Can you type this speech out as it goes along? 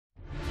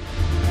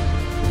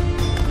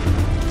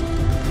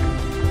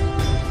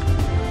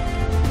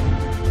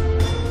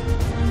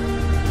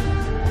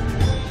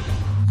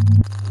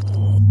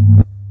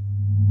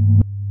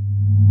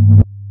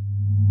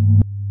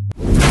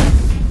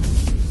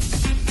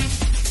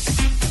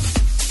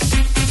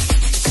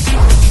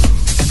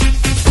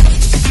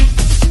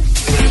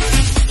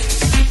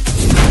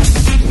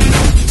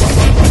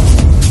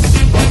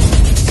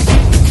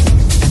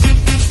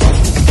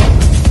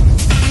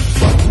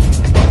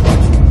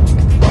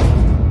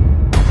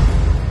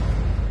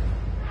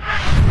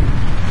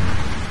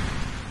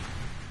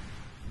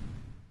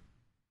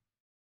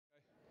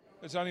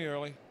it's only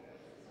early.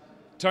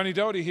 Tony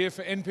Doherty here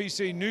for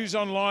NPC News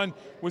Online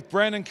with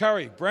Brandon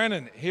Curry.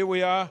 Brandon, here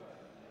we are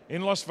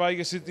in Las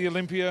Vegas at the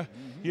Olympia.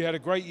 You had a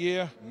great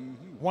year,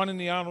 won in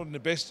the Arnold in the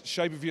best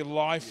shape of your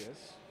life.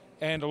 Yes.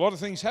 And a lot of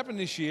things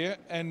happened this year,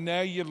 and now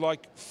you're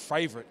like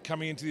favorite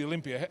coming into the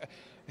Olympia.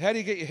 How do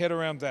you get your head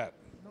around that?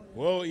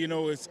 Well, you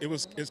know, it's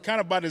kind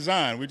of by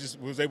design. We just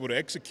was able to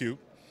execute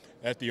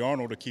at the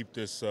Arnold to keep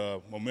this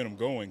momentum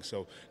going.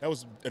 So that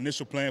was the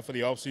initial plan for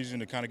the offseason,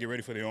 to kind of get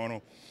ready for the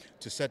Arnold,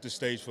 to set the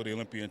stage for the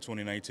Olympia in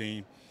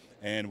 2019.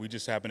 And we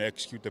just happened to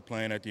execute the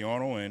plan at the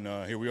Arnold, and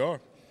here we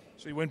are.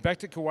 So you went back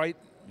to Kuwait,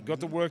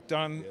 got the work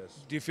done.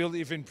 Yes. Do you feel that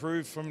you've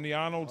improved from the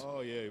Arnold? Oh,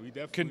 yeah, we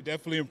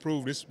definitely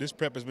improved. This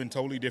prep has been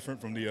totally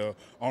different from the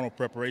Arnold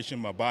preparation.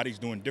 My body's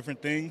doing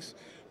different things,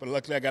 but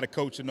luckily I got a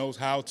coach that knows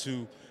how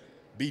to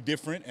be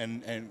different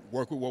and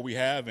work with what we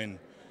have, and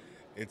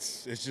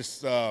it's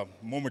just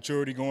more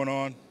maturity going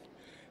on.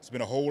 It's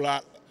been a whole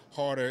lot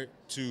harder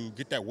to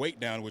get that weight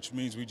down, which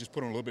means we just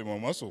put on a little bit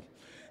more muscle,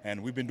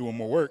 and we've been doing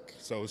more work.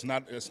 So it's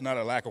not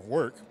a lack of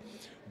work,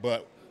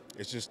 but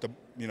it's just the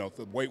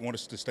weight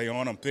wants us to stay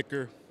on. I'm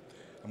thicker.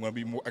 I'm going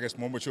to be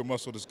more mature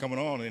muscle that's coming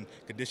on, and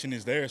condition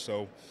is there.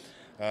 So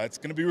it's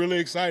going to be really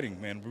exciting,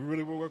 man.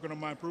 We're working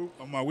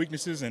on my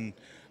weaknesses, and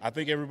I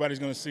think everybody's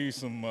going to see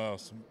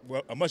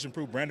a much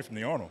improved Brandon from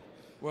the Arnold.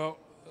 Well,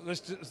 let's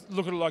just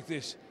look at it like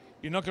this.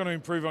 You're not going to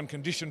improve on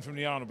condition from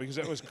the Arnold because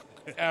that was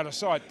out of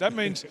sight. That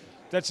means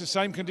that's the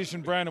same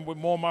condition, Brandon, with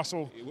more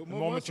muscle,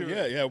 more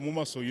maturity. Yeah, more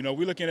muscle. You know,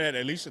 we're looking at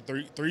least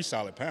three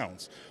solid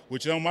pounds,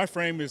 which on my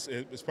frame is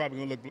probably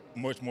going to look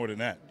much more than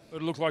that.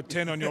 It'll look like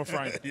 10 on your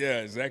frame.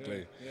 Yeah,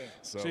 exactly. Yeah.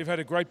 So you've had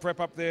a great prep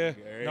up there,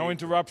 no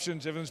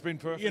interruptions, everything's been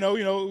perfect. You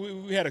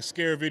know, we had a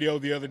scare video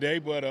the other day,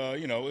 but I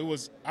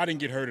didn't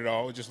get hurt at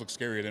all. It just looked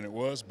scarier than it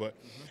was, but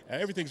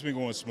everything's been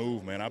going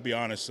smooth, man. I'll be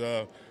honest.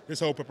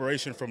 This whole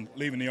preparation from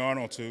leaving the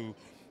Arnold to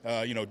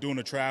doing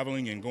the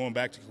traveling and going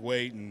back to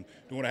Kuwait and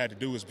doing what I had to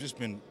do has just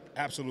been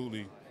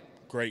absolutely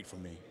great for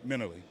me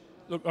mentally.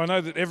 Look, I know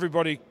that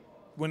everybody,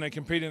 when they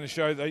compete in the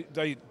show,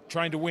 they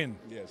train to win.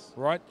 Yes.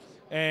 Right?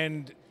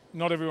 And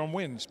not everyone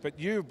wins, but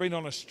you've been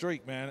on a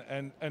streak,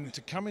 man, and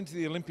to come into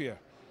the Olympia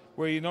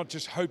where you're not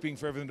just hoping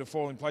for everything to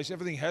fall in place,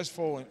 everything has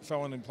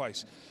fallen in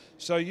place.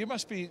 So you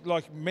must be,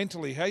 like,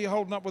 mentally, how are you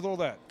holding up with all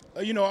that?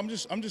 I'm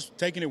just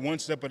taking it one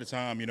step at a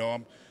time.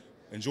 I'm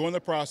enjoying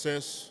the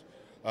process.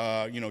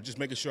 Just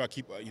making sure I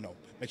keep,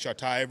 make sure I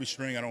tie every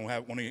string. I don't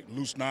have any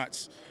loose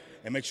knots,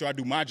 and make sure I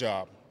do my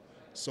job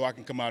so I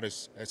can come out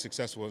as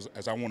successful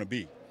as I want to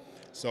be.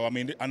 So, I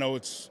mean, I know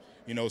it's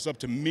up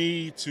to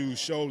me to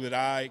show that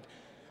I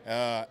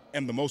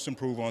am the most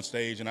improved on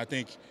stage, and I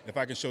think if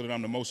I can show that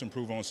I'm the most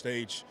improved on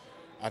stage,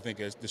 I think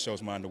the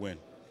show's mine to win.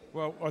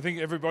 Well, I think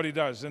everybody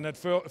does, and that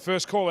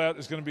first call out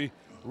is going to be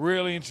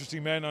really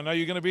interesting, man. I know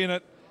you're going to be in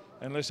it,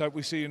 and let's hope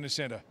we see you in the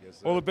center. Yes,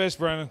 sir. All the best,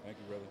 Brandon. Thank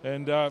you, brother.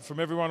 And from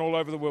everyone all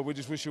over the world, we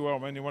just wish you well,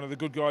 man. You're one of the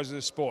good guys of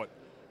the sport.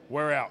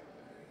 We're out.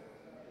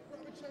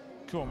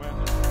 Cool,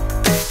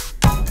 man.